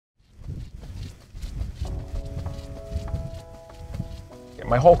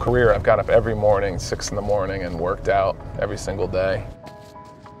My whole career, I've got up every morning, 6 in the morning, and worked out every single day.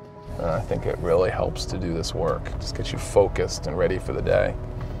 And I think it really helps to do this work. Just gets you focused and ready for the day.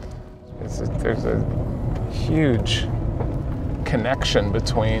 There's a huge connection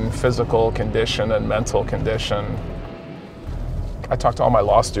between physical condition and mental condition. I talk to all my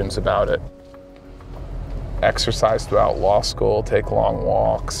law students about it. Exercise throughout law school, take long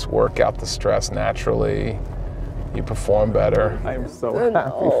walks, work out the stress naturally. You perform better. I am so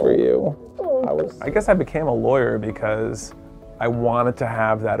happy for you. I guess I became a lawyer because I wanted to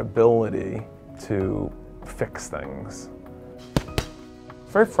have that ability to fix things.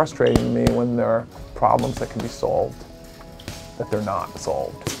 It's very frustrating to me when there are problems that can be solved, that they're not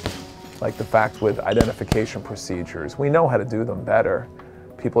solved. Like the fact with identification procedures, we know how to do them better.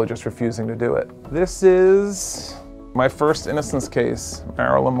 People are just refusing to do it. This is my first innocence case,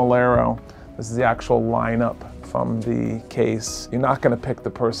 Marilyn Malero. This is the actual lineup from the case. You're not going to pick the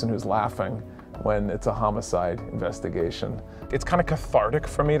person who's laughing when it's a homicide investigation. It's kind of cathartic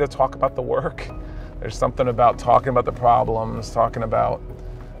for me to talk about the work. There's something about talking about the problems, talking about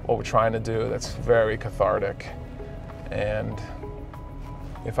what we're trying to do that's very cathartic. And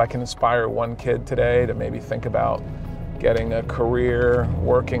if I can inspire one kid today to maybe think about getting a career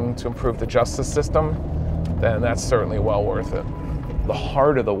working to improve the justice system, then that's certainly well worth it. The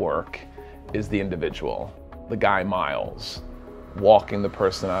heart of the work is the individual, the guy Miles, walking the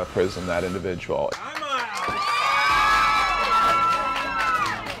person out of prison, that individual.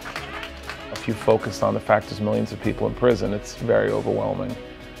 If you focus on the fact there's millions of people in prison, it's very overwhelming.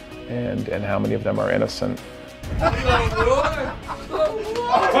 And how many of them are innocent.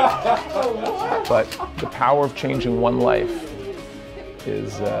 But the power of changing one life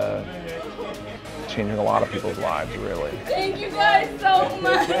is changing a lot of people's lives, really. Thank you guys so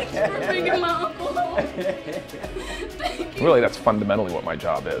much for bringing my uncle home. Thank you. Really, that's fundamentally what my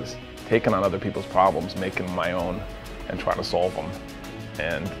job is. Taking on other people's problems, making them my own, and trying to solve them.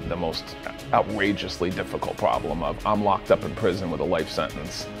 And the most outrageously difficult problem of I'm locked up in prison with a life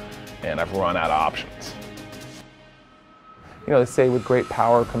sentence, and I've run out of options. You know, they say with great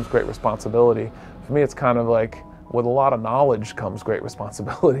power comes great responsibility. For me, it's kind of like with a lot of knowledge comes great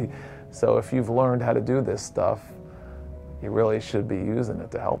responsibility. So if you've learned how to do this stuff, you really should be using it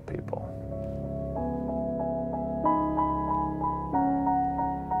to help people.